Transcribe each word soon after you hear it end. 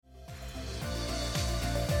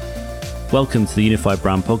Welcome to the Unified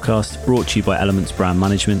Brand Podcast, brought to you by Elements Brand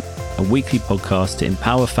Management, a weekly podcast to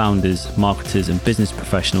empower founders, marketers, and business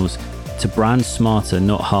professionals to brand smarter,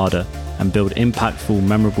 not harder, and build impactful,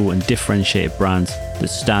 memorable, and differentiated brands that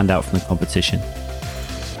stand out from the competition.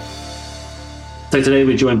 So today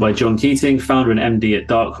we're joined by John Keating, founder and MD at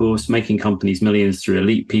Dark Horse, making companies millions through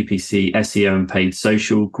elite PPC, SEO, and paid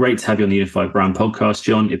social. Great to have you on the Unified Brand Podcast,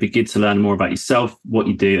 John. It'd be good to learn more about yourself, what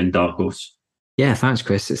you do, and Dark Horse. Yeah, thanks,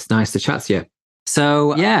 Chris. It's nice to chat to you.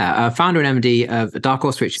 So founder and MD of Dark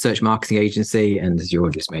Horse, which is a search marketing agency. And as you all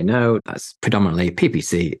just may know, that's predominantly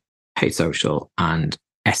PPC, paid social, and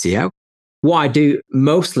SEO. What I do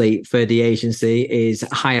mostly for the agency is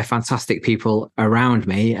hire fantastic people around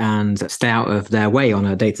me and stay out of their way on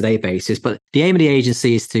a day-to-day basis. But the aim of the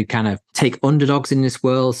agency is to kind of take underdogs in this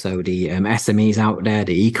world. So the SMEs out there,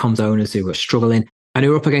 the e-coms owners who are struggling, and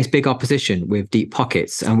who are up against big opposition with deep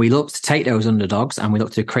pockets. And we look to take those underdogs and we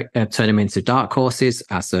look to turn them into dark horses,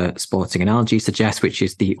 as a sporting analogy suggests, which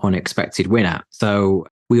is the unexpected winner. So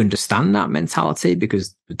we understand that mentality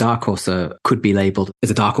because the dark horse could be labeled as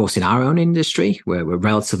a dark horse in our own industry, where we're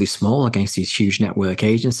relatively small against these huge network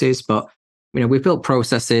agencies. But we've built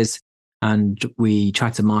processes and we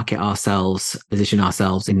try to market ourselves, position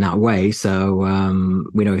ourselves in that way. So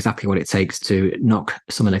we know exactly what it takes to knock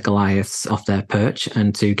some of the Goliaths off their perch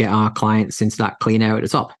and to get our clients into that clean air at the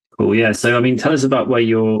top. Cool. Yeah. So, tell us about where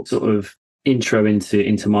your sort of intro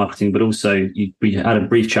into marketing, but also we had a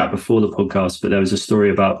brief chat before the podcast, but there was a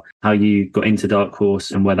story about how you got into Dark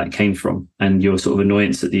Horse and where that came from and your sort of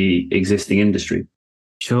annoyance at the existing industry.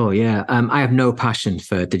 Sure, yeah. I have no passion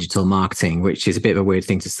for digital marketing, which is a bit of a weird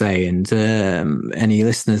thing to say. And any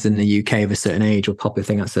listeners in the UK of a certain age will probably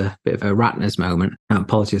think that's a bit of a Ratner's moment.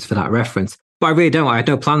 Apologies for that reference. But I really don't. I had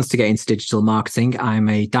no plans to get into digital marketing. I'm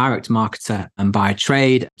a direct marketer and by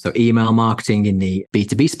trade. So email marketing in the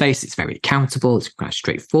B2B space, it's very accountable. It's quite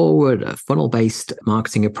straightforward, a funnel-based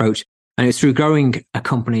marketing approach. And it's through growing a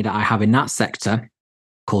company that I have in that sector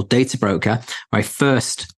called Data Broker, where I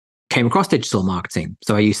first came across digital marketing.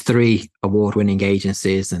 So I used 3 award-winning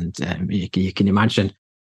agencies, and you can imagine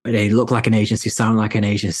they look like an agency, sound like an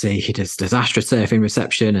agency. There's AstroTurf in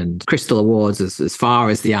reception and Crystal Awards as far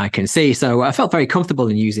as the eye can see. So I felt very comfortable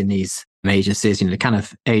in using these agencies, the kind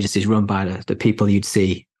of agencies run by the people you'd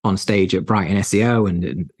see on stage at Brighton SEO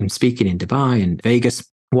and speaking in Dubai and Vegas,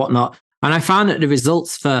 whatnot. And I found that the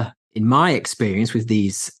results in my experience with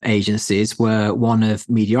these agencies were one of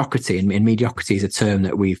mediocrity. And mediocrity is a term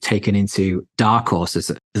that we've taken into Dark Horse as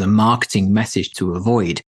a marketing message to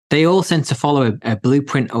avoid. They all tend to follow a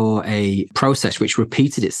blueprint or a process which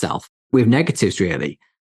repeated itself with negatives, really.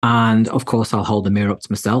 And of course, I'll hold the mirror up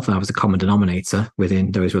to myself. I was a common denominator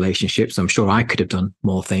within those relationships. I'm sure I could have done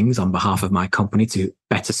more things on behalf of my company to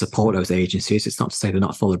better support those agencies. It's not to say they're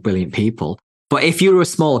not full of brilliant people. But if you were a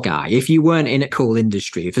small guy, if you weren't in a cool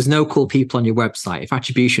industry, if there's no cool people on your website, if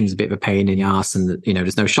attribution is a bit of a pain in the arse and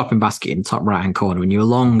there's no shopping basket in the top right-hand corner and you're a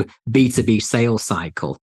long B2B sales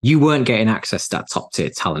cycle, you weren't getting access to that top-tier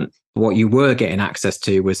talent. What you were getting access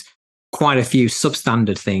to was quite a few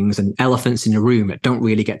substandard things and elephants in the room that don't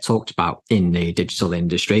really get talked about in the digital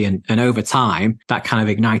industry. And over time, that kind of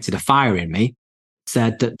ignited a fire in me,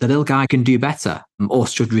 said that the little guy can do better or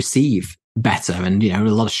should receive better. And, a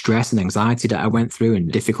lot of stress and anxiety that I went through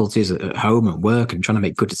and difficulties at home and work and trying to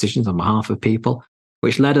make good decisions on behalf of people,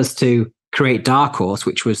 which led us to create Dark Horse,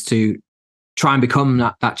 which was to try and become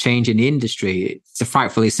that change in the industry. It's a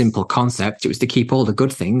frightfully simple concept. It was to keep all the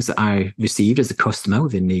good things that I received as a customer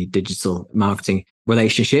within the digital marketing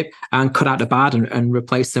relationship and cut out the bad and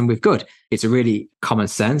replace them with good. It's a really common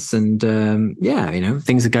sense. And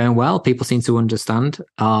things are going well. People seem to understand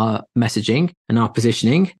our messaging and our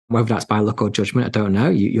positioning, whether that's by luck or judgment, I don't know.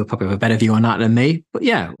 You'll probably have a better view on that than me. But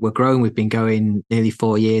yeah, we're growing. We've been going nearly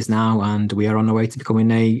 4 years now, and we are on the way to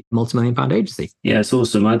becoming a multi-million-pound agency. Yeah, it's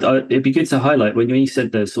awesome. It'd be good to highlight when you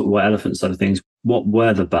said the sort of white elephant side of things, what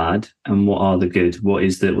were the bad and what are the good?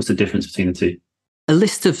 What's the difference between the two? A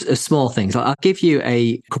list of small things. I'll give you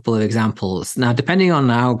a couple of examples. Now, depending on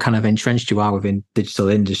how kind of entrenched you are within digital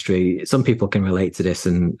industry, some people can relate to this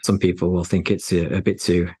and some people will think it's a bit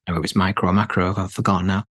too, whether it's micro or macro, I've forgotten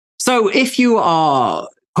now. So if you are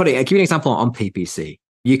I'll give you an example on PPC.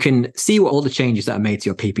 You can see what all the changes that are made to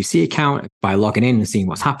your PPC account by logging in and seeing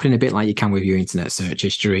what's happening, a bit like you can with your internet search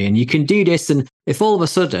history. And you can do this. And if all of a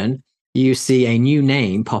sudden you see a new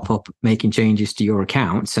name pop up making changes to your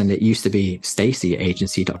accounts, and it used to be Stacey at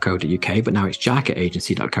agency.co.uk, but now it's Jack at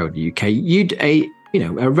agency.co.uk, you'd a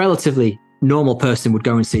relatively normal person would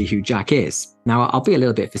go and see who Jack is. Now, I'll be a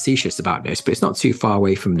little bit facetious about this, but it's not too far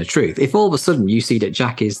away from the truth. If all of a sudden you see that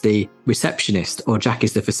Jack is the receptionist, or Jack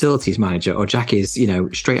is the facilities manager, or Jack is,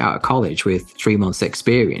 straight out of college with 3 months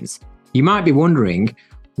experience, you might be wondering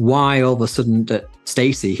why all of a sudden that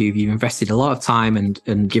Stacey, who you've invested a lot of time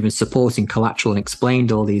and given supporting collateral and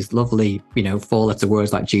explained all these lovely, 4-letter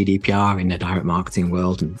words like GDPR in the direct marketing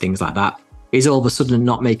world and things like that, is all of a sudden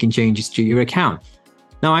not making changes to your account.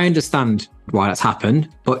 Now, I understand why that's happened,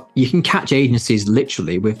 but you can catch agencies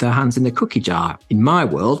literally with their hands in the cookie jar. In my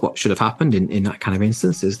world, what should have happened in that kind of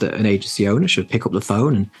instance is that an agency owner should pick up the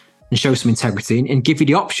phone and show some integrity and give you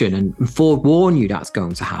the option and forewarn you that's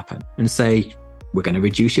going to happen and say, we're going to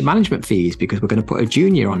reduce your management fees because we're going to put a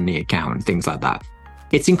junior on the account and things like that.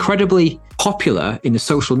 It's incredibly popular in the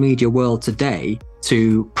social media world today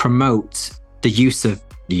to promote the use,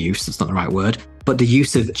 that's not the right word, but the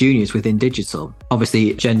use of juniors within digital.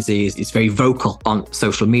 Obviously, Gen Z is very vocal on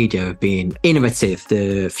social media, being innovative,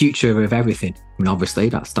 the future of everything. I mean, obviously,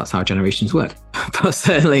 that's how generations work. But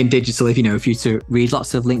certainly in digital, if you to read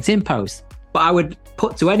lots of LinkedIn posts. But I would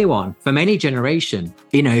put to anyone from any generation,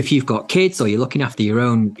 if you've got kids or you're looking after your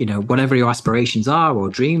own, whatever your aspirations are or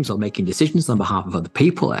dreams or making decisions on behalf of other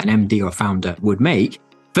people an MD or founder would make,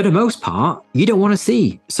 for the most part, you don't want to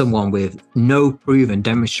see someone with no proven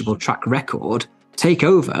demonstrable track record take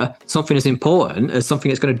over something as important as something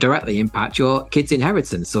that's going to directly impact your kid's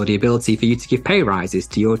inheritance or the ability for you to give pay rises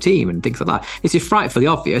to your team and things like that. It's just frightfully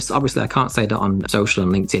obvious. Obviously, I can't say that on social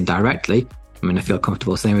and LinkedIn directly. I mean, I feel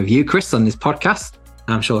comfortable saying with you, Chris, on this podcast.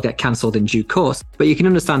 I'm sure I'll get cancelled in due course, but you can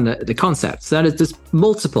understand the concept. So there's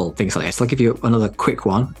multiple things like this. I'll give you another quick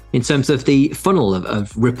one. In terms of the funnel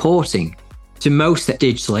of reporting, to most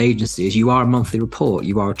digital agencies, you are a monthly report,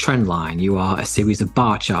 you are a trend line, you are a series of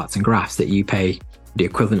bar charts and graphs that you pay the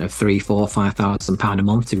equivalent of £3,000, £4,000, £5,000 a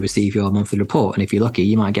month to receive your monthly report. And if you're lucky,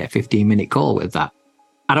 you might get a 15-minute call with that.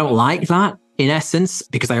 I don't like that, in essence,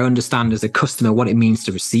 because I understand as a customer what it means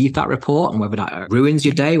to receive that report and whether that ruins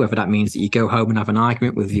your day, whether that means that you go home and have an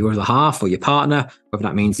argument with your other half or your partner, whether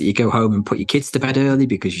that means that you go home and put your kids to bed early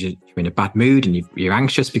because you're in a bad mood and you're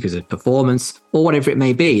anxious because of performance, or whatever it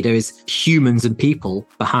may be. There is humans and people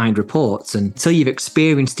behind reports. And until you've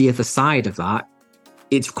experienced the other side of that,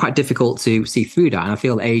 it's quite difficult to see through that. And I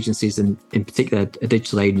feel agencies, and in particular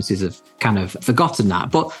digital agencies, have kind of forgotten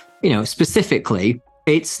that. But, specifically,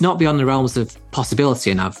 it's not beyond the realms of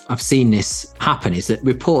possibility, and I've seen this happen, is that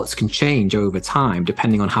reports can change over time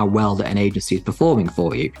depending on how well that an agency is performing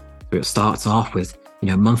for you. So it starts off with,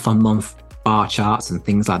 month-on-month bar charts and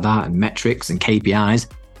things like that, and metrics and KPIs.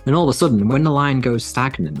 And all of a sudden, when the line goes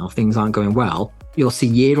stagnant or things aren't going well, you'll see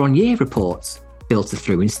year-on-year reports filter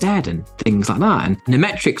through instead and things like that. And the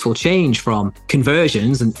metrics will change from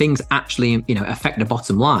conversions and things actually, affect the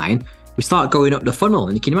bottom line. We start going up the funnel,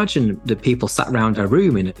 and you can imagine the people sat around a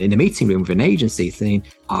room in a meeting room with an agency thinking,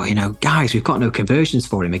 guys, we've got no conversions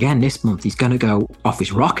for him again this month. He's going to go off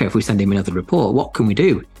his rocker if we send him another report. What can we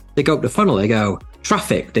do? They go up the funnel, they go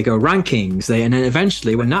traffic, they go rankings, and then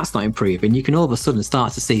eventually when that's not improving, you can all of a sudden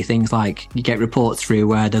start to see things like you get reports through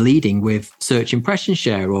where they're leading with search impression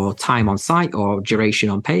share or time on site or duration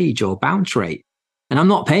on page or bounce rate. And I'm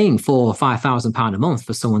not paying £4,000 or £5,000 a month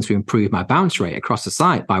for someone to improve my bounce rate across the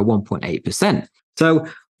site by 1.8%. So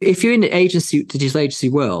if you're in the digital agency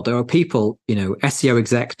world, there are people, SEO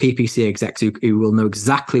execs, PPC execs who will know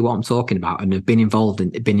exactly what I'm talking about and have been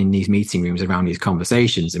been in these meeting rooms around these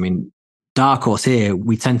conversations. I mean, dark horse here,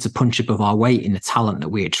 we tend to punch above our weight in the talent that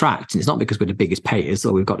we attract. And it's not because we're the biggest payers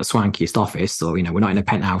or we've got the swankiest office or, we're not in a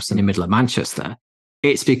penthouse in the middle of Manchester.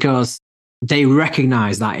 It's because they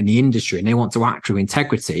recognize that in the industry and they want to act with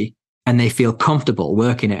integrity, and they feel comfortable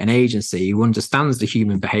working at an agency who understands the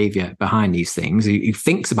human behavior behind these things, who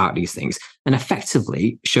thinks about these things and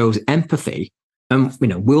effectively shows empathy and,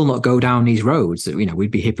 will not go down these roads. We'd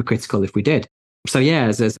be hypocritical if we did. So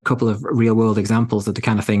yeah, there's a couple of real world examples of the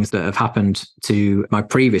kind of things that have happened to my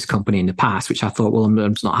previous company in the past, which I thought, well,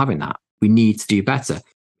 I'm just not having that. We need to do better.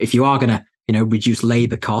 If you are going to, reduce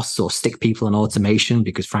labor costs or stick people on automation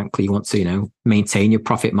because frankly, you want to, maintain your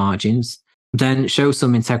profit margins, then show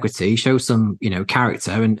some integrity, show some,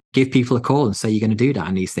 character and give people a call and say you're going to do that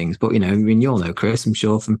and these things. But, you'll know, Chris, I'm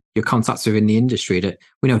sure from your contacts within the industry that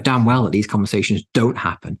we know damn well that these conversations don't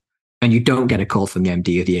happen. And you don't get a call from the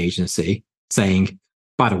MD of the agency saying,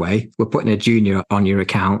 by the way, we're putting a junior on your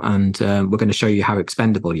account and we're going to show you how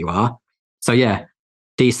expendable you are. So yeah,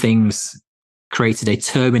 these things created a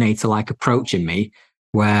Terminator-like approach in me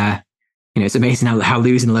where, it's amazing how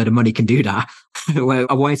losing a load of money can do that. Where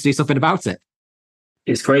I wanted to do something about it.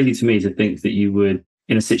 It's crazy to me to think that you would,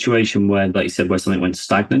 in a situation where, like you said, where something went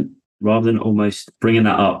stagnant, rather than almost bringing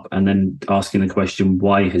that up and then asking the question,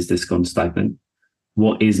 why has this gone stagnant?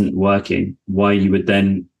 What isn't working? Why you would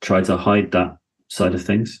then try to hide that side of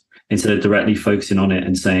things instead of directly focusing on it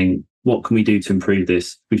and saying, what can we do to improve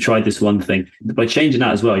this? We've tried this one thing. By changing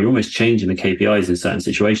that as well, you're almost changing the KPIs in certain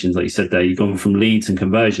situations. Like you said there, you've gone from leads and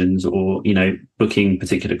conversions or, booking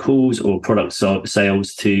particular calls or product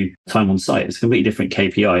sales to time on site. It's a completely different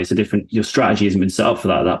KPI. Your strategy hasn't been set up for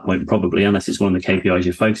that at that point, probably, unless it's one of the KPIs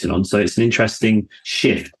you're focusing on. So it's an interesting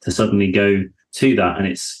shift to suddenly go to that.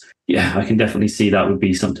 And I can definitely see that would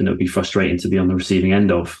be something that would be frustrating to be on the receiving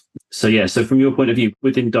end of. So from your point of view,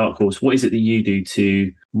 within Dark Horse, what is it that you do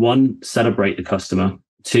to, one, celebrate the customer,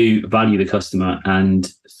 two, value the customer, and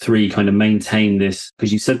three, kind of maintain this?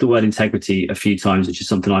 Because you said the word integrity a few times, which is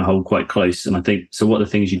something I hold quite close. And I think, so what are the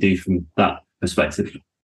things you do from that perspective?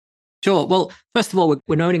 Sure. Well, first of all,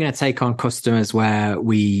 we're only going to take on customers where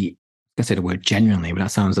we I say the word genuinely, but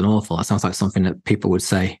that sounds awful. That sounds like something that people would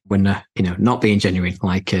say when not being genuine,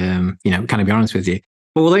 like, can I be honest with you?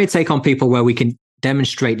 But we'll only take on people where we can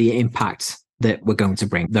demonstrate the impact that we're going to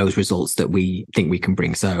bring, those results that we think we can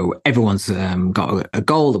bring. So everyone's got a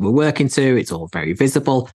goal that we're working to. It's all very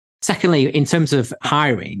visible. Secondly, in terms of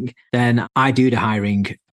hiring, then I do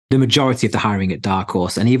the majority of the hiring at Dark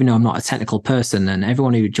Horse. And even though I'm not a technical person, and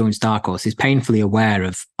everyone who joins Dark Horse is painfully aware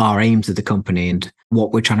of our aims of the company and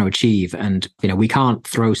what we're trying to achieve. And, we can't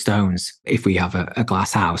throw stones if we have a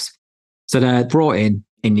glass house. So they're brought in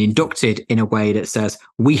and inducted in a way that says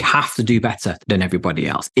we have to do better than everybody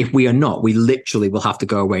else. If we are not, we literally will have to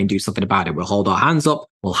go away and do something about it. We'll hold our hands up.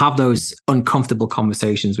 We'll have those uncomfortable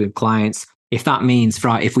conversations with clients. If that means,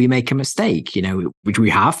 if we make a mistake, which we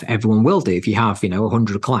have, everyone will do. If you have,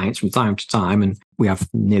 100 clients from time to time, and we have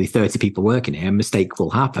nearly 30 people working here, a mistake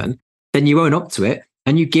will happen, then you own up to it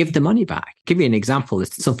and you give the money back. Give you an example.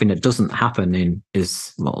 It's something that doesn't happen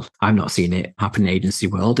I've not seen it happen in the agency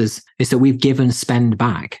world, is that we've given spend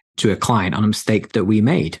back to a client on a mistake that we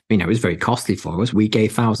made. It was very costly for us. We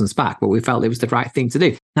gave thousands back, but we felt it was the right thing to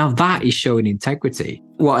do. Now that is showing integrity.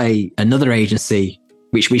 What another agency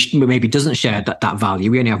which maybe doesn't share that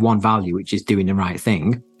value. We only have one value, which is doing the right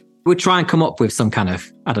thing. We'll try and come up with some kind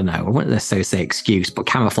of, I don't know, I wouldn't necessarily say excuse, but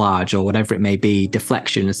camouflage or whatever it may be,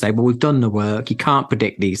 deflection, and say, well, we've done the work. You can't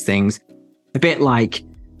predict these things. A bit like,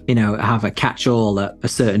 have a catch-all that a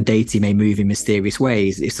certain data may move in mysterious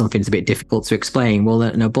ways. If something's a bit difficult to explain, well,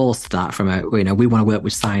 no balls to that we want to work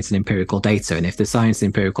with science and empirical data. And if the science and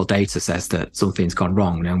empirical data says that something's gone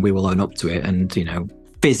wrong, then we will own up to it and,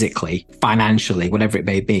 physically, financially, whatever it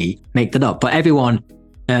may be, make that up. But everyone,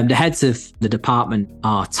 the heads of the department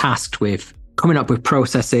are tasked with coming up with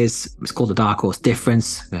processes. It's called the Dark Horse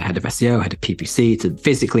difference. The head of SEO, head of PPC, to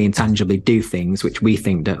physically and tangibly do things which we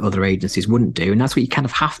think that other agencies wouldn't do. And that's what you kind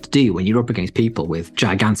of have to do when you're up against people with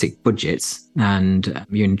gigantic budgets and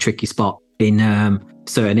you're in a tricky spot in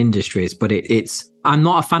certain industries. But I'm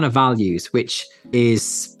not a fan of values, which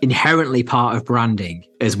is inherently part of branding,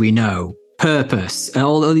 as we know. Purpose, and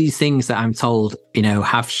all of these things that I'm told,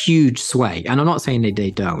 have huge sway. And I'm not saying they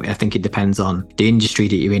don't. I think it depends on the industry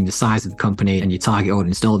that you're in, the size of the company and your target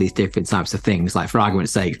audience and all these different types of things. Like, for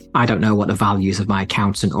argument's sake, I don't know what the values of my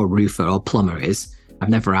accountant or roofer or plumber is. I've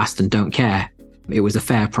never asked and don't care. It was a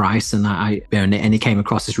fair price and and it came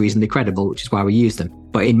across as reasonably credible, which is why we use them.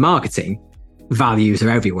 But in marketing, values are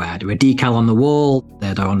everywhere. They're a decal on the wall,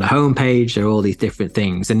 they're on the homepage, there are all these different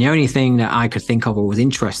things. And the only thing that I could think of or was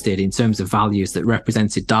interested in terms of values that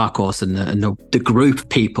represented Dark Horse and the group of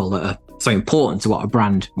people that are so important to what a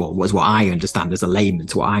brand, was what I understand as a layman,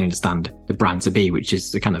 to what I understand the brand to be, which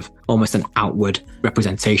is the kind of almost an outward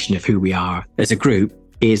representation of who we are as a group,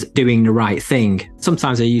 is doing the right thing.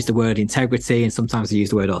 Sometimes I use the word integrity and sometimes I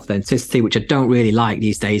use the word authenticity, which I don't really like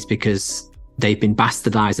these days because they've been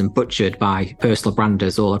bastardized and butchered by personal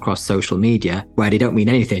branders all across social media, where they don't mean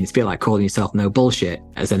anything. It's a bit like calling yourself no bullshit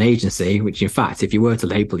as an agency, which in fact, if you were to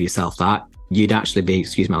label yourself that, you'd actually be,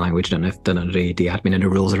 excuse my language, I don't know the admin and the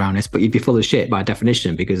rules around this, but you'd be full of shit by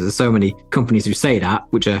definition, because there's so many companies who say that,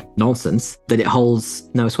 which are nonsense, that it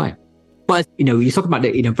holds no sway. But, you talk about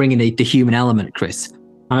bringing the human element, Chris.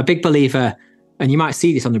 I'm a big believer, and you might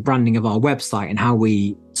see this on the branding of our website and how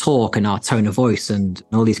we talk and our tone of voice and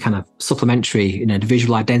all these kind of supplementary, the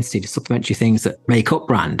visual identity, the supplementary things that make up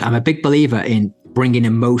brand. I'm a big believer in bringing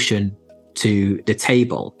emotion to the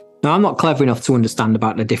table. Now, I'm not clever enough to understand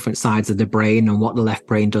about the different sides of the brain and what the left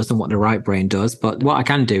brain does and what the right brain does. But what I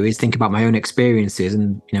can do is think about my own experiences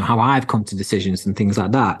and, how I've come to decisions and things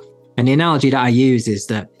like that. And the analogy that I use is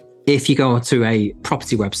that if you go to a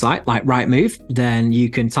property website like Rightmove, then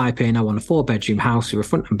you can type in, I want a 4-bedroom house with a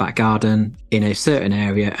front and back garden in a certain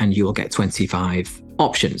area, and you will get 25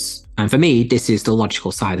 options. And for me, this is the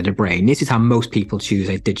logical side of the brain. This is how most people choose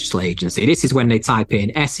a digital agency. This is when they type in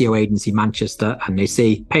SEO agency Manchester and they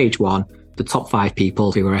see page 1, the top 5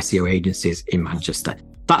 people who are SEO agencies in Manchester.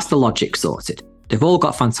 That's the logic sorted. They've all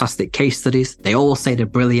got fantastic case studies. They all say they're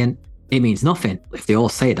brilliant. It means nothing. If they all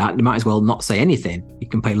say that, they might as well not say anything. You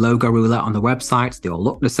can play logo roulette on the websites. They all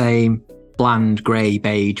look the same, bland, grey,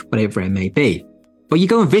 beige, whatever it may be. But you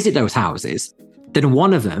go and visit those houses, then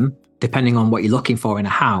one of them, depending on what you're looking for in a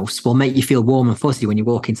house, will make you feel warm and fuzzy when you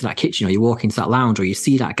walk into that kitchen or you walk into that lounge or you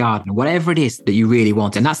see that garden, or whatever it is that you really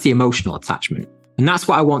want. And that's the emotional attachment. And that's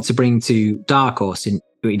what I want to bring to Dark Horse. And,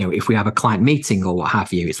 if we have a client meeting or what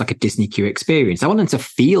have you, it's like a Disney Q experience. I want them to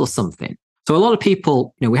feel something. So a lot of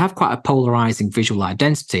people, we have quite a polarizing visual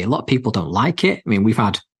identity. A lot of people don't like it. I mean,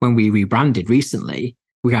 when we rebranded recently,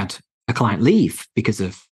 we had a client leave because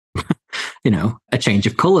of, a change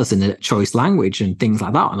of colors and a choice language and things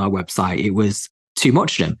like that on our website. It was too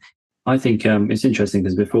much for them. I think it's interesting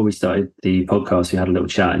because before we started the podcast, we had a little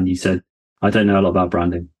chat and you said, I don't know a lot about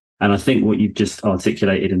branding. And I think what you've just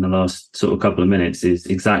articulated in the last sort of couple of minutes is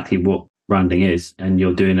exactly what branding is. And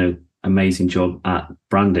you're doing an amazing job at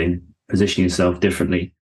branding, positioning yourself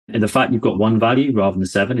differently. And the fact you've got one value rather than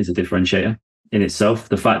 7 is a differentiator in itself.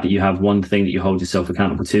 The fact that you have one thing that you hold yourself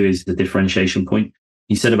accountable to is the differentiation point.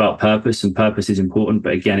 You said about purpose, and purpose is important.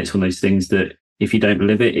 But again, it's one of those things that if you don't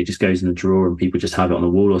live it, it just goes in the drawer and people just have it on the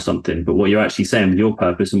wall or something. But what you're actually saying with your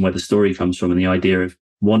purpose and where the story comes from and the idea of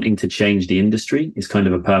wanting to change the industry is kind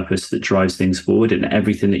of a purpose that drives things forward in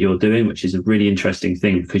everything that you're doing, which is a really interesting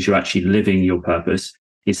thing because you're actually living your purpose.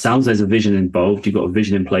 It sounds there's a vision involved. You've got a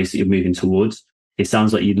vision in place that you're moving towards. It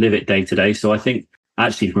sounds like you live it day to day. So I think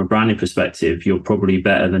actually from a branding perspective, you're probably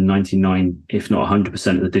better than 99, if not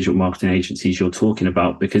 100% of the digital marketing agencies you're talking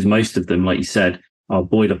about, because most of them, like you said, are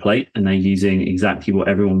boilerplate and they're using exactly what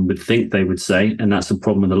everyone would think they would say. And that's a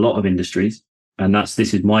problem with a lot of industries. And this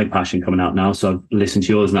is my passion coming out now. So I've listened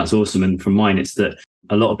to yours and that's awesome. And from mine, it's that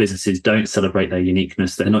a lot of businesses don't celebrate their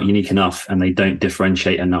uniqueness. They're not unique enough and they don't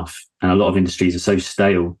differentiate enough. And a lot of industries are so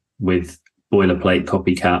stale with boilerplate,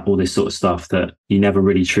 copycat, all this sort of stuff that you never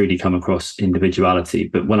really truly come across individuality.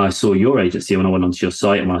 But when I saw your agency, when I went onto your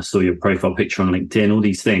site and when I saw your profile picture on LinkedIn, all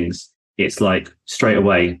these things, it's like straight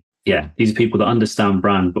away, yeah, these are people that understand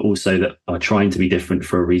brand, but also that are trying to be different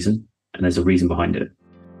for a reason. And there's a reason behind it.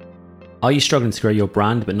 Are you struggling to grow your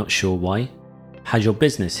brand but not sure why? Has your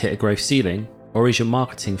business hit a growth ceiling, or is your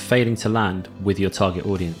marketing failing to land with your target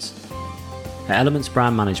audience? At Elements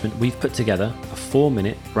Brand Management, we've put together a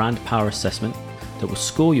 4-minute brand power assessment that will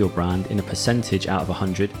score your brand in a percentage out of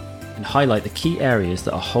 100 and highlight the key areas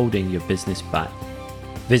that are holding your business back.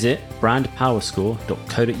 Visit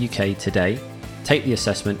brandpowerscore.co.uk today, take the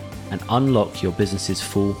assessment and unlock your business's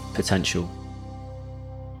full potential.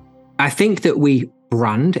 I think that we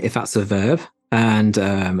brand, if that's a verb, and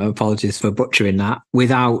apologies for butchering that,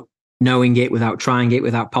 without knowing it, without trying it,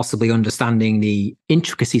 without possibly understanding the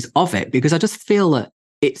intricacies of it, because I just feel that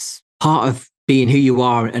it's part of being who you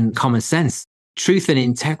are and common sense. Truth and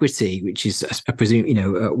integrity, which is, I presume,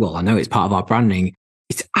 I know it's part of our branding.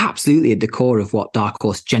 It's absolutely at the core of what Dark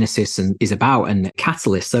Horse Genesis is about and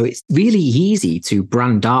Catalyst. So it's really easy to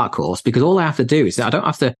brand Dark Horse because all I have to do is I don't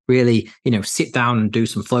have to really, sit down and do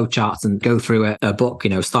some flow charts and go through a book,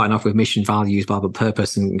 starting off with mission, values, blah, blah,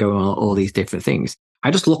 purpose, and go on all these different things. I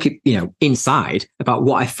just look at, inside about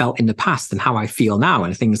what I felt in the past and how I feel now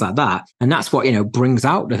and things like that. And that's what, brings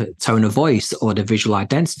out the tone of voice or the visual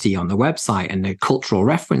identity on the website and the cultural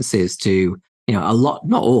references to, a lot,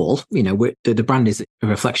 not all, the brand is a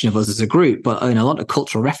reflection of us as a group, but in a lot of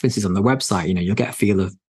cultural references on the website, you'll get a feel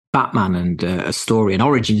of Batman and a story, an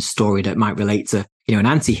origin story that might relate to, an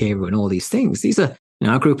anti-hero and all these things. These are,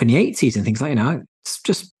 I grew up in the 80s and things like, it's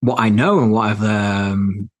just what I know and what I've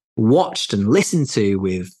watched and listened to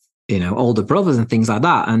with, older brothers and things like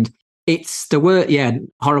that. And it's the word,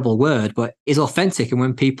 horrible word, but it's authentic. And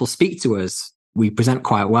when people speak to us, we present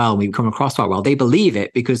quite well, we come across quite well. They believe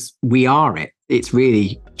it because we are it. It's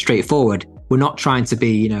really straightforward. We're not trying to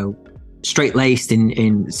be, straight-laced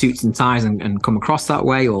in suits and ties and come across that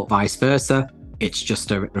way or vice versa. It's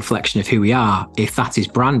just a reflection of who we are. If that is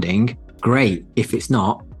branding, great. If it's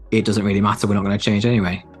not, it doesn't really matter. We're not going to change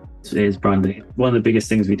anyway. It is branding. One of the biggest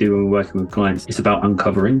things we do when we're working with clients is about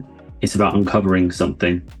uncovering. It's about uncovering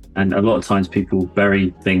something. And a lot of times people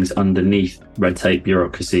bury things underneath red tape,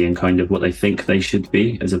 bureaucracy, and kind of what they think they should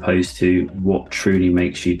be, as opposed to what truly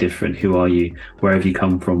makes you different. Who are you? Where have you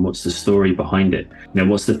come from? What's the story behind it?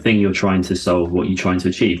 What's the thing you're trying to solve? What you're trying to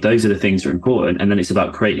achieve? Those are the things that are important. And then it's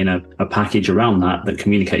about creating a package around that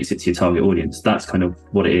communicates it to your target audience. That's kind of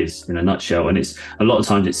what it is in a nutshell. And it's a lot of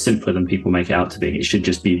times it's simpler than people make it out to be. It should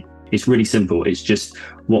just be It's really simple. It's just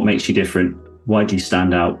what makes you different. Why do you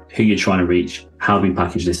stand out? Who you're trying to reach? How do we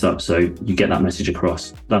package this up so you get that message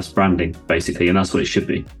across? That's branding, basically, and that's what it should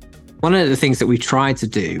be. One of the things that we tried to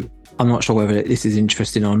do, I'm not sure whether this is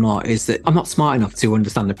interesting or not, is that I'm not smart enough to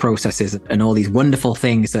understand the processes and all these wonderful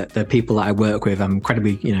things that the people that I work with. I'm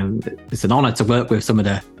incredibly, it's an honor to work with some of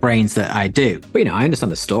the brains that I do. But, I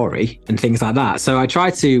understand the story and things like that. So I try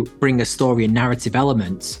to bring a story and narrative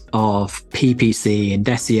element of PPC and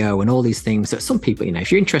SEO and all these things that some people,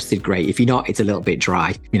 if you're interested, great. If you're not, it's a little bit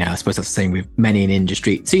dry. I suppose that's the same with many in the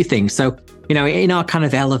industry. Two things. So, in our kind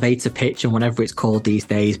of elevator pitch and whatever it's called these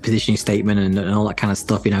days, positioning statement and all that kind of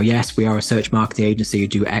stuff, yes, we are a search marketing agency who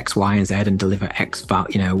do X, Y, and Z and deliver X,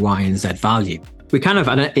 Y, and Z value. We kind of,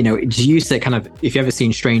 it's used to kind of, if you've ever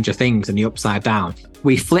seen Stranger Things and the Upside Down,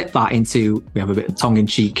 we flip that into, we have a bit of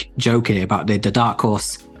tongue-in-cheek joke here about the Dark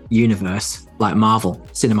Horse universe, like Marvel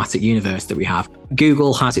cinematic universe that we have.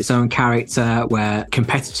 Google has its own character where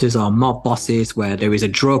competitors are mob bosses, where there is a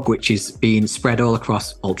drug which is being spread all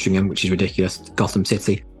across Altrincham, which is ridiculous, Gotham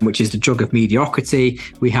City, which is the drug of mediocrity.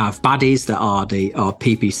 We have baddies that are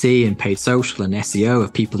PPC and paid social and SEO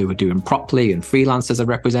of people who are doing properly, and freelancers are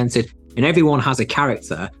represented. And everyone has a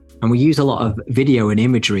character. And we use a lot of video and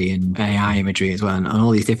imagery and AI imagery as well, and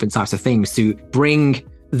all these different types of things to bring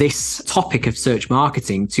this topic of search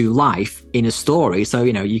marketing to life in a story. So,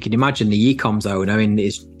 you can imagine the e-coms owner in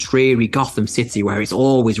this dreary Gotham City where it's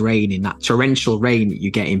always raining, that torrential rain that you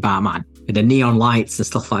get in Batman, and the neon lights and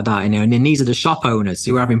stuff like that, and then these are the shop owners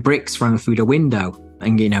who are having bricks thrown through the window.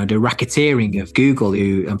 And, the racketeering of Google,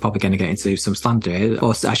 who I'm probably going to get into some slander here,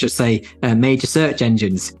 or I should say major search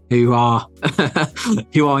engines who are,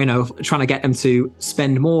 trying to get them to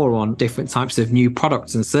spend more on different types of new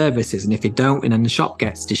products and services. And if they don't, and then the shop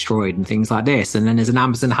gets destroyed and things like this. And then there's an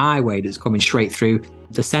Amazon highway that's coming straight through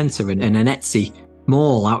the center and an Etsy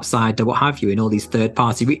mall outside the what have you, and all these third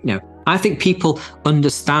party, I think people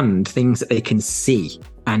understand things that they can see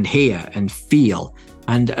and hear and feel.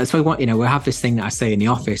 And so we have this thing that I say in the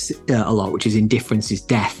office a lot, which is indifference is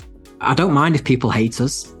death. I don't mind if people hate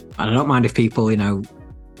us. I don't mind if people,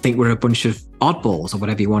 think we're a bunch of oddballs or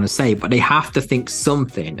whatever you want to say, but they have to think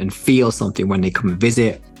something and feel something when they come and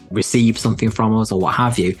visit, receive something from us or what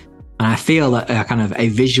have you. And I feel that a kind of a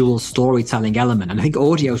visual storytelling element, and I think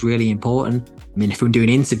audio is really important. I mean, if I'm doing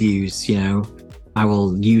interviews, I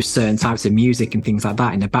will use certain types of music and things like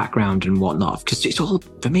that in the background and whatnot, because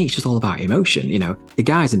for me, it's just all about emotion. The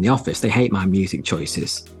guys in the office, they hate my music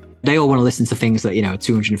choices. They all want to listen to things that,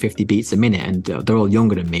 250 beats a minute, and they're all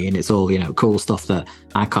younger than me, and it's all, cool stuff that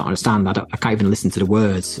I can't understand. I can't even listen to the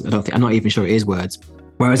words. I'm not even sure it is words.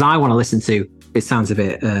 Whereas I want to listen to, it sounds a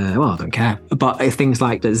bit, I don't care. But things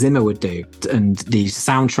like that Zimmer would do, and these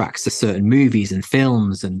soundtracks to certain movies and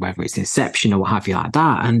films, and whether it's Inception or what have you like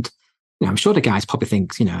that. And I'm sure the guys probably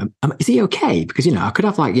think, is he okay? Because, I could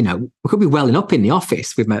have we could be welling up in the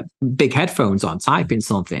office with my big headphones on, typing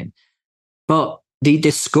something. But the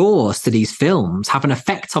scores to these films have an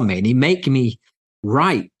effect on me, and they make me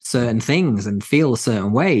write certain things and feel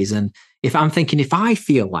certain ways. And if I'm thinking, if I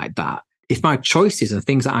feel like that, if my choices and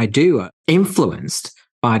things that I do are influenced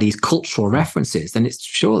by these cultural references, then it's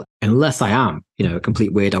sure, unless I am, a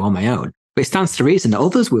complete weirdo on my own. But it stands to reason that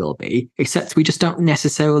others will be, except we just don't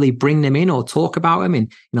necessarily bring them in or talk about them in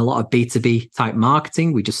a lot of B2B type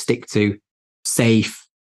marketing. We just stick to safe,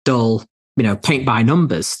 dull, paint by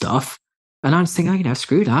numbers stuff. And I'm just thinking,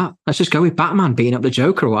 screw that. Let's just go with Batman beating up the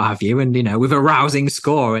Joker or what have you, and, with a rousing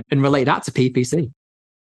score and relate that to PPC.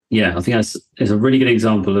 Yeah, I think that's a really good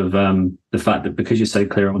example of the fact that because you're so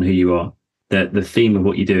clear on who you are, that the theme of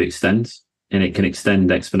what you do extends. And it can extend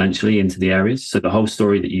exponentially into the areas. So the whole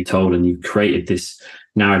story that you told, and you created this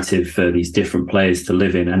narrative for these different players to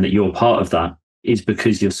live in, and that you're part of that, is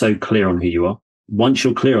because you're so clear on who you are. Once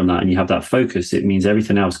you're clear on that and you have that focus, it means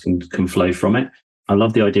everything else can flow from it. I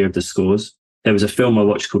love the idea of the scores. There was a film I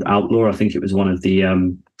watched called Outlaw. I think it was one of the,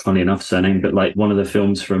 funny enough surname, but like one of the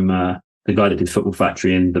films from the guy that did Football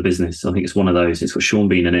Factory and The Business. I think it's one of those. It's got Sean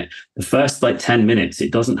Bean in it. The first 10 minutes,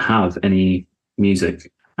 it doesn't have any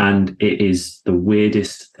music. And it is the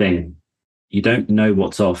weirdest thing. You don't know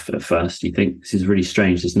what's off at first. You think this is really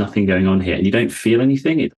strange. There's nothing going on here. And you don't feel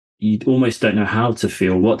anything. You almost don't know how to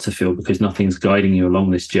feel, what to feel, because nothing's guiding you along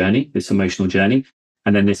this journey, this emotional journey.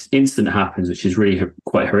 And then this instant happens, which is really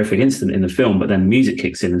quite a horrific instant in the film. But then music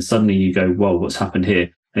kicks in and suddenly you go, whoa, what's happened here?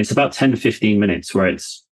 And it's about 10, 15 minutes where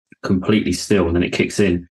it's completely still and then it kicks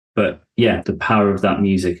in. But yeah, the power of that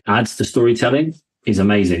music adds to storytelling. is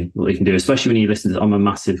amazing what they can do, especially when you listen to, I'm a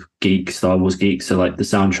massive geek, Star Wars geek. So like the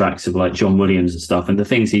soundtracks of like John Williams and stuff and the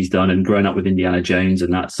things he's done, and growing up with Indiana Jones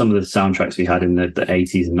and that, some of the soundtracks we had in the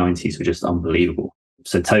 80s and 90s were just unbelievable.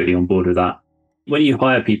 So totally on board with that. When you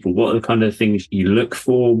hire people, what are the kind of things you look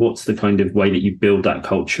for? What's the kind of way that you build that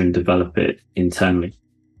culture and develop it internally?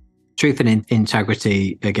 Truth and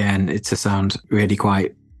integrity, again, it's to sound really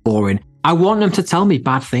quite boring. I want them to tell me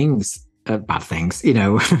bad things, that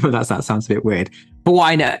sounds a bit weird. But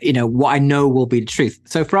what I know will be the truth.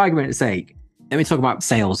 So for argument's sake, let me talk about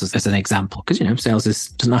sales as an example, because, sales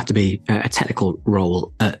doesn't have to be a technical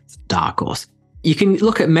role at Dark Horse. You can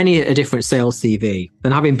look at many a different sales CV,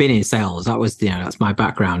 and having been in sales, that's my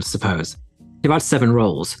background, I suppose. You've had 7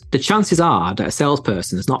 roles. The chances are that a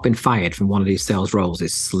salesperson has not been fired from one of these sales roles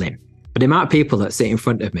is slim. But the amount of people that sit in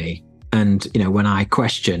front of me, and, when I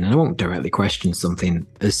question, and I won't directly question something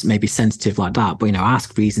as maybe sensitive like that, but,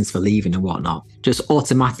 ask reasons for leaving and whatnot, just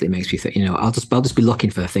automatically makes me think, I'll just be looking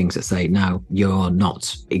for things that say, no, you're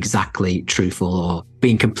not exactly truthful or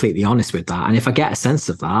being completely honest with that. And if I get a sense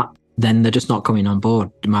of that, then they're just not coming on board,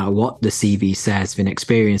 no matter what the CV says in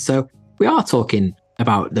experience. So we are talking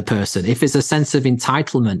about the person. If there's a sense of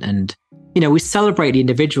entitlement and, we celebrate the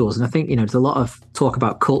individuals. And I think, there's a lot of talk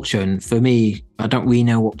about culture. And for me, I don't really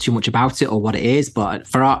know too much about it or what it is, but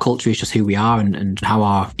for our culture, it's just who we are and how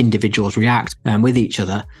our individuals react with each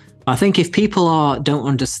other. I think if people don't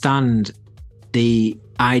understand the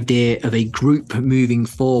idea of a group moving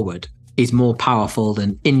forward is more powerful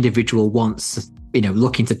than individual wants,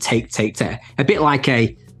 looking to take, a bit like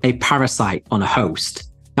a parasite on a host.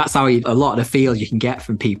 That's how a lot of the feel you can get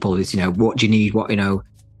from people is, what do you need? What,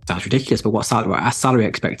 sounds ridiculous, but what salary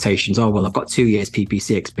expectations? Oh, well, I've got 2 years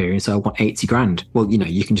PPC experience, so I want 80 grand. Well,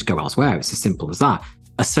 you can just go elsewhere. It's as simple as that.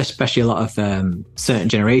 Especially a lot of certain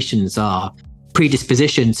generations are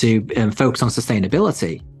predispositioned to focus on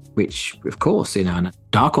sustainability, which, of course, and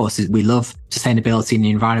Dark Horse, we love sustainability in the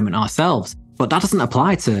environment ourselves. But that doesn't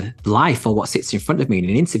apply to life or what sits in front of me in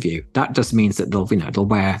an interview. That just means that they'll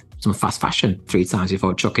wear some fast fashion 3 times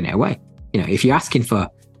before chucking it away. If you're asking for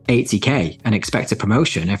 80k and expect a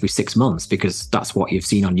promotion every 6 months because that's what you've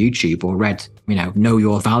seen on YouTube or read, know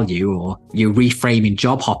your value, or you're reframing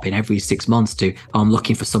job hopping every 6 months to, I'm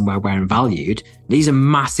looking for somewhere where I'm valued. These are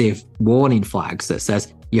massive warning flags that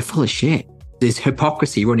says you're full of shit. There's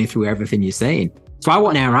hypocrisy running through everything you're saying. So I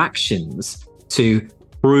want our actions to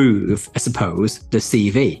prove, I suppose, the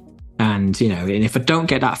CV. And, and if I don't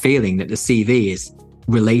get that feeling that the CV is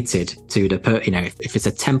related to if it's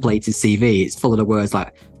a templated CV, it's full of the words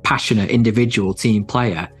like passionate, individual, team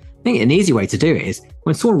player. I think an easy way to do it is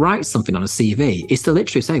when someone writes something on a CV, is to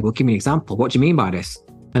literally say, well, give me an example. What do you mean by this?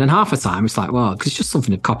 And then half the time it's like, well, because it's just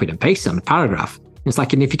something I've copied and pasted on a paragraph. It's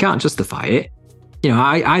like, and if you can't justify it,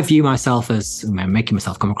 I view myself as, I'm making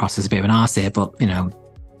myself come across as a bit of an arse here, but,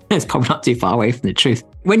 it's probably not too far away from the truth.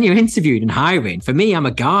 When you're interviewed and hiring, for me, I'm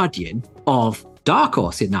a guardian of Dark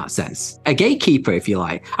Horse in that sense, a gatekeeper, if you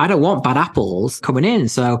like. I don't want bad apples coming in.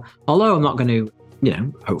 So although I'm not going to,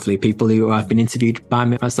 hopefully people who have been interviewed by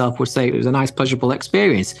myself would say it was a nice, pleasurable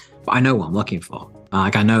experience, but I know what I'm looking for.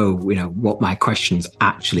 Like I know, what my questions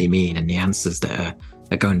actually mean and the answers that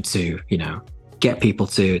are going to, get people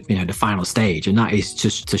to, the final stage. And that is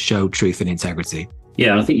just to show truth and integrity.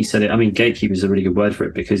 Yeah, I think you said it. I mean, gatekeeper is a really good word for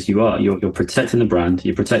it because you're protecting the brand,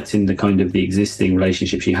 you're protecting the kind of the existing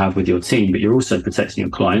relationships you have with your team, but you're also protecting your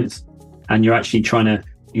clients, and you're actually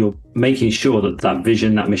you're making sure that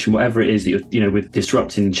vision, that mission, whatever it is that you're, with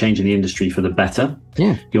disrupting and changing the industry for the better,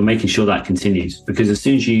 you're making sure that continues. Because as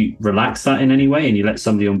soon as you relax that in any way and you let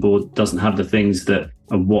somebody on board doesn't have the things that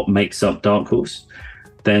are what makes up Dark Horse,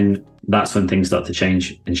 then that's when things start to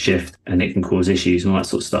change and shift, and it can cause issues and all that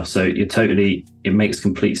sort of stuff. So it makes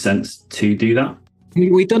complete sense to do that.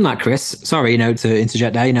 We've done that, Chris. Sorry, to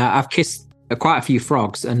interject there. I've kissed quite a few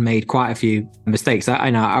frogs and made quite a few mistakes.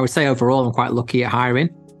 I would say overall I'm quite lucky at hiring,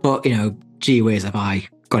 but gee whiz, have I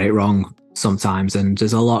got it wrong sometimes. And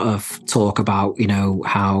there's a lot of talk about,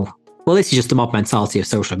 how, well, this is just the mob mentality of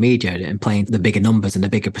social media and playing the bigger numbers and the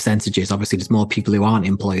bigger percentages. Obviously, there's more people who aren't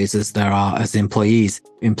employers as there are as employees.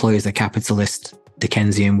 Employers are capitalist,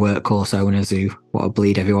 Dickensian workhorse owners who want to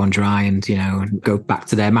bleed everyone dry and, and go back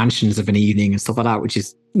to their mansions of an evening and stuff like that, which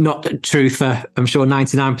is not true for, I'm sure,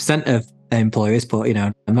 99% of employers, but,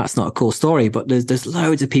 and that's not a cool story. But there's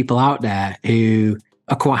loads of people out there who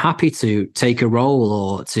are quite happy to take a role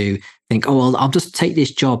or to think, oh, well, I'll just take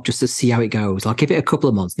this job just to see how it goes. I'll give it a couple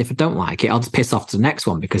of months. And if I don't like it, I'll just piss off to the next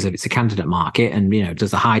one because if it's a candidate market and,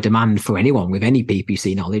 there's a high demand for anyone with any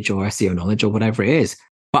PPC knowledge or SEO knowledge or whatever it is.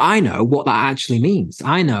 But I know what that actually means.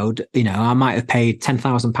 I know, I might have paid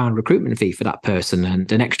 £10,000 recruitment fee for that person and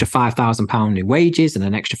an extra £5,000 in wages and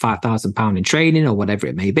an extra £5,000 in training or whatever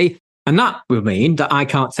it may be. And that will mean that I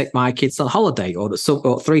can't take my kids on holiday or that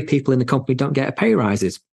or 3 people in the company don't get pay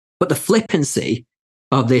rises. But the flippancy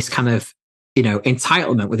of this kind of,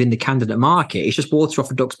 entitlement within the candidate market is just water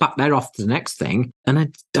off a duck's back. They're off to the next thing. And I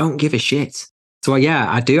don't give a shit. So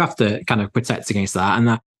yeah, I do have to kind of protect against that. And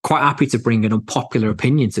I'm quite happy to bring an unpopular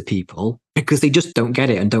opinion to people because they just don't get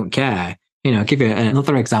it and don't care. I'll give you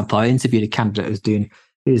another example. I interviewed a candidate who's done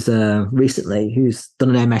an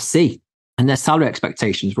MSc, and their salary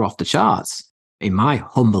expectations were off the charts, in my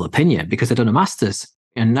humble opinion, because they'd done a master's.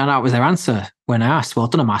 And that was their answer when I asked, well,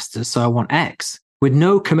 I've done a master's, so I want X. With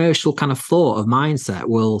no commercial kind of thought of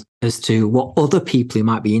mindset as to what other people who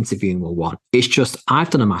might be interviewing will want. It's just,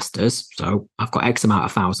 I've done a master's, so I've got X amount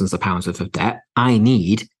of thousands of pounds worth of debt. I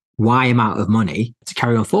need Y amount of money to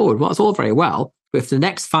carry on forward. Well, it's all very well. But if the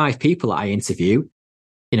next 5 people that I interview,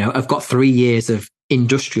 have got 3 years of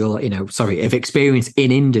of experience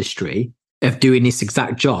in industry of doing this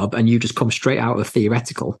exact job, and you just come straight out of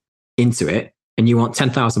theoretical into it, and you want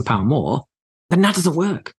 £10,000 more, then that doesn't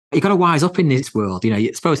work. You've got to wise up in this world.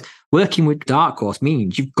 I suppose working with Dark Horse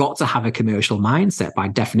means you've got to have a commercial mindset by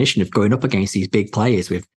definition of going up against these big players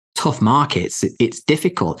with tough markets. It's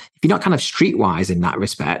difficult. If you're not kind of streetwise in that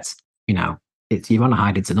respect, you want to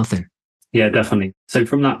hide into nothing. Yeah, definitely. So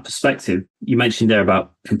from that perspective, you mentioned there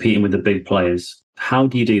about competing with the big players. How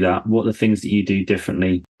do you do that? What are the things that you do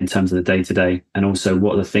differently in terms of the day-to-day? And also,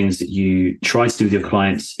 what are the things that you try to do with your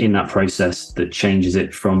clients in that process that changes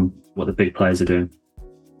it from what the big players are doing?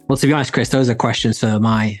 Well, to be honest, Chris, those are questions for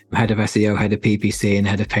my head of SEO, head of PPC, and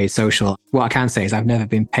head of paid social. What I can say is I've never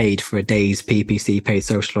been paid for a day's PPC, paid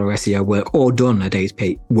social, or SEO work, or done a day's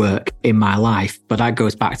paid work in my life. But that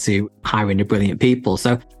goes back to hiring the brilliant people.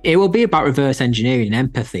 So it will be about reverse engineering and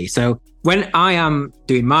empathy. So when I am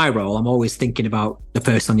doing my role, I'm always thinking about the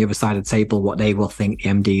person on the other side of the table, what they will think, the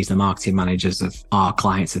MDs, the marketing managers of our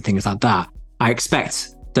clients and things like that. I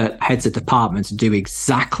expect that heads of departments to do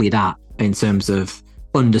exactly that in terms of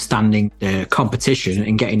understanding the competition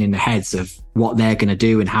and getting in the heads of what they're going to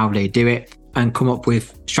do and how they do it, and come up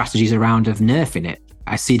with strategies around of nerfing it.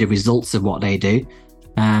 I see the results of what they do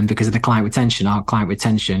because of the client retention. Our client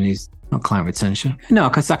retention is not client retention. No,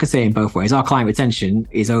 because I can say it in both ways. Our client retention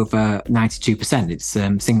is over 92%. It's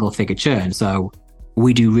single figure churn. So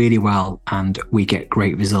we do really well and we get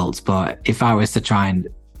great results. But if I was to try and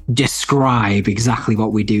describe exactly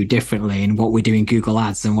what we do differently and what we do in Google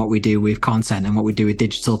Ads and what we do with content and what we do with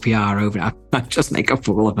digital PR I just make a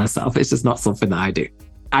fool of myself. It's just not something that I do.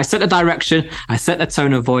 I set the direction, I set the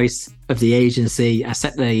tone of voice of the agency, I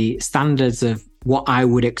set the standards of what I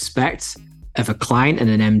would expect of a client and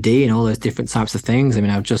an MD and all those different types of things. I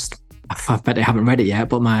mean, I bet they haven't read it yet,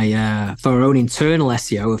 but for our own internal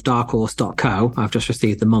SEO of darkhorse.co, I've just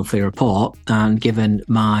received the monthly report and given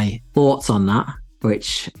my thoughts on that,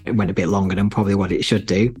 which it went a bit longer than probably what it should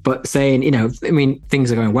do. But saying,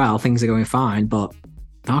 things are going well, things are going fine, but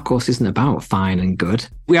Dark Horse isn't about fine and good.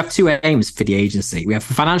 We have 2 aims for the agency. We have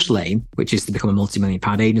a financial aim, which is to become a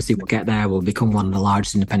multi-million-pound agency. We'll get there. We'll become one of the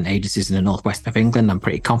largest independent agencies in the northwest of England. I'm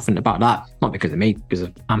pretty confident about that. Not because of me, because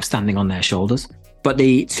I'm standing on their shoulders. But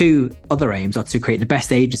the 2 other aims are to create the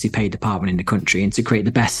best agency paid department in the country and to create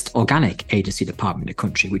the best organic agency department in the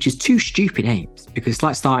country, which is 2 stupid aims, because it's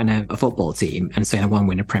like starting a football team and saying I want to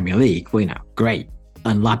win a Premier League. Well, great.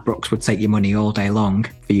 And Ladbrokes would take your money all day long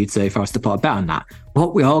for you to, if I was to put a bet on that.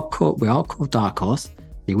 Well, we all call Dark Horse.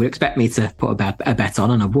 You would expect me to put a bet on,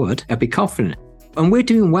 and I would. I'd be confident. And we're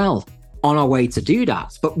doing well on our way to do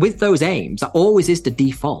that. But with those aims, that always is the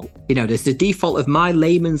default. There's the default of my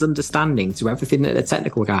layman's understanding to everything that the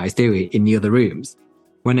technical guys do in the other rooms.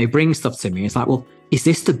 When they bring stuff to me, it's like, well, is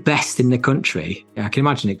this the best in the country? I can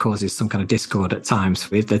imagine it causes some kind of discord at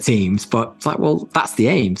times with the teams, but it's like, well, that's the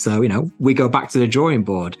aim. So, we go back to the drawing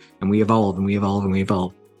board and we evolve and we evolve and we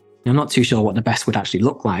evolve. I'm not too sure what the best would actually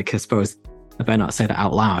look like. I suppose I better not say that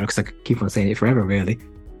out loud because I could keep on saying it forever, really.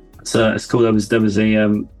 So it's cool. There was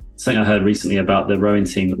something I heard recently about the rowing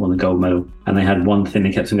team that won the gold medal, and they had one thing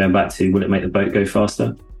they kept on going back to: will it make the boat go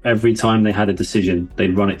faster? Every time they had a decision,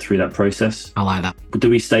 they'd run it through that process. I like that. Do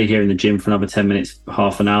we stay here in the gym for another 10 minutes,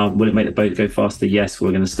 half an hour? Will it make the boat go faster? Yes, we're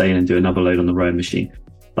going to stay in and do another load on the rowing machine.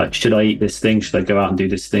 Like, should I eat this thing? Should I go out and do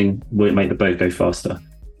this thing? Will it make the boat go faster?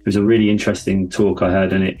 It was a really interesting talk I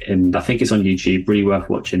heard, and I think it's on YouTube, really worth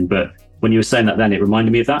watching. But when you were saying that then, it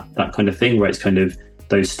reminded me of that kind of thing where it's kind of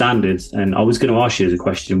those standards. And I was going to ask you as a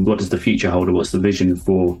question, what does the future hold, or what's the vision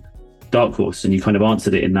for Dark Horse? And you kind of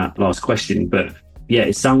answered it in that last question. But yeah,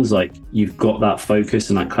 it sounds like you've got that focus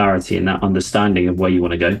and that clarity and that understanding of where you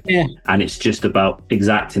want to go. Yeah. And it's just about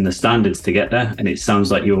exacting the standards to get there. And it sounds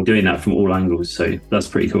like you're doing that from all angles. So that's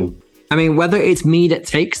pretty cool. I mean, whether it's me that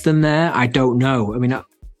takes them there, I don't know. I mean,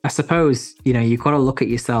 I suppose, you've got to look at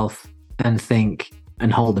yourself and think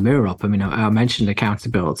and hold the mirror up. I mean, I mentioned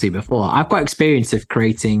accountability before. I've got experience of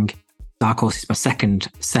creating Dark Horse is my second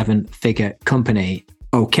 7-figure company.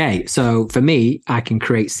 Okay, so for me, I can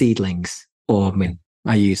create seedlings, or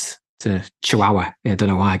I use the Chihuahua. I don't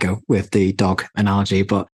know why I go with the dog analogy,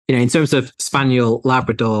 but in terms of Spaniel,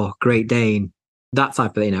 Labrador, Great Dane, that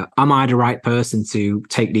type of am I the right person to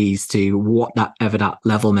take these to whatever that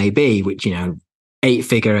level may be? Which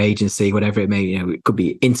 8-figure agency, whatever it may, it could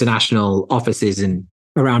be international offices and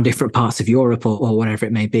around different parts of Europe or whatever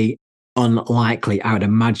it may be. Unlikely, I would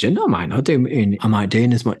imagine. I might not do. I might do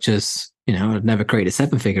in as much as I'd never create a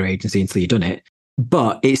 7-figure agency until you've done it.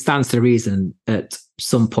 But it stands to reason at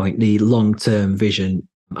some point, the long-term vision,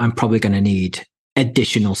 I'm probably going to need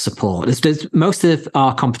additional support. There's most of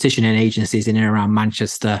our competition in agencies in and around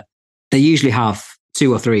Manchester, they usually have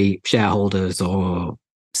 2 or 3 shareholders or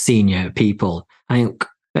senior people. I think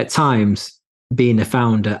at times being the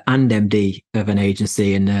founder and MD of an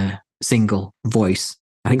agency in a single voice,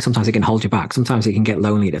 I think sometimes it can hold you back. Sometimes it can get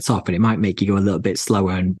lonely at the top and it might make you go a little bit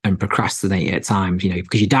slower and procrastinate at times,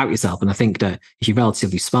 because you doubt yourself. And I think that if you're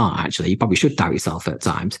relatively smart, actually, you probably should doubt yourself at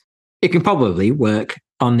times. It can probably work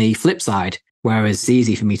on the flip side, whereas it's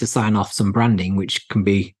easy for me to sign off some branding, which can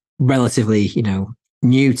be relatively,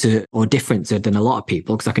 new to or different than a lot of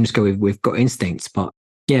people, because I can just go with gut instincts. But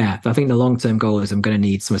yeah, I think the long-term goal is I'm going to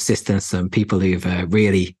need some assistance, some people who've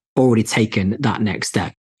really already taken that next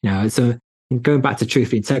step. So going back to truth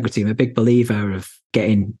and integrity, I'm a big believer of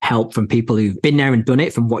getting help from people who've been there and done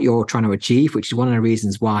it from what you're trying to achieve, which is one of the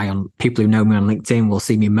reasons why people who know me on LinkedIn will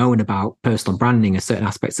see me moan about personal branding and certain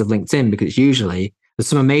aspects of LinkedIn, because usually there's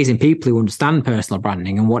some amazing people who understand personal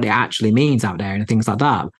branding and what it actually means out there and things like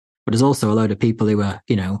that. But there's also a load of people who are,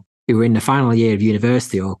 who are in the final year of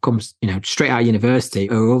university or comes, straight out of university,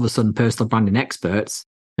 who are all of a sudden personal branding experts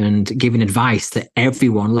and giving advice to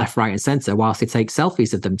everyone left, right, and center whilst they take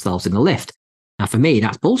selfies of themselves in the lift. Now, for me,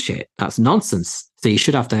 that's bullshit. That's nonsense. So you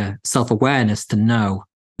should have the self-awareness to know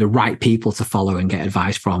the right people to follow and get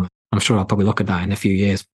advice from. I'm sure I'll probably look at that in a few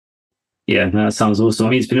years. Yeah, that sounds awesome. I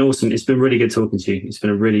mean, it's been awesome. It's been really good talking to you. It's been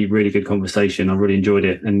a really, really good conversation. I really enjoyed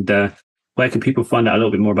it. And where can people find out a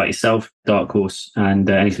little bit more about yourself, Dark Horse, and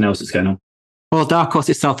anything else that's going on? Well, Dark Horse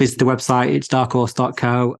itself is the website. It's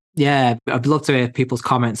darkhorse.co. Yeah, I'd love to hear people's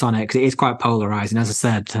comments on it because it is quite polarizing. As I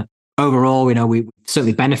said, overall, we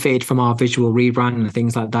certainly benefited from our visual rebrand and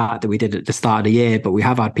things like that we did at the start of the year. But we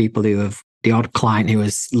have had people who have, the odd client who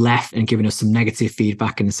has left and given us some negative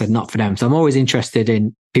feedback and said not for them. So I'm always interested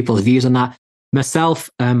in people's views on that. Myself,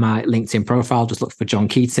 my LinkedIn profile, just look for John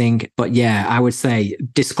Keating. But yeah, I would say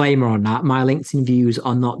disclaimer on that. My LinkedIn views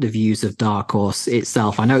are not the views of Dark Horse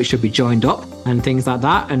itself. I know it should be joined up and things like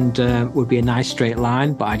that and would be a nice straight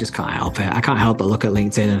line, but I just can't help it. I can't help but look at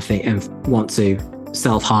LinkedIn and think and want to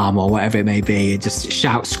self-harm or whatever it may be, just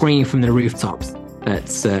scream from the rooftops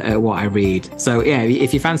at what I read. So yeah,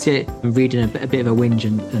 if you fancy it, I'm reading a bit of a whinge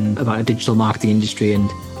and about the digital marketing industry and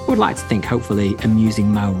would like to think hopefully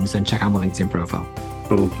amusing moans, and check out my LinkedIn profile.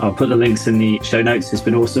 Cool. I'll put the links in the show notes. It's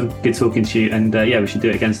been awesome. Good talking to you. And yeah, we should do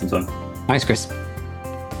it again sometime. Thanks, Chris.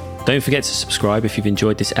 Don't forget to subscribe if you've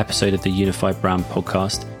enjoyed this episode of the Unified Brand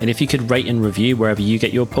Podcast. And if you could rate and review wherever you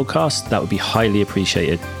get your podcast, that would be highly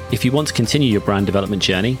appreciated. If you want to continue your brand development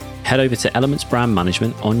journey, head over to Elements Brand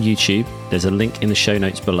Management on YouTube. There's a link in the show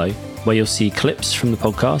notes below where you'll see clips from the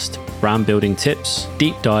podcast, brand building tips,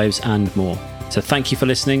 deep dives, and more. So thank you for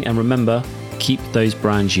listening. And remember, keep those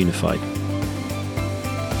brands unified.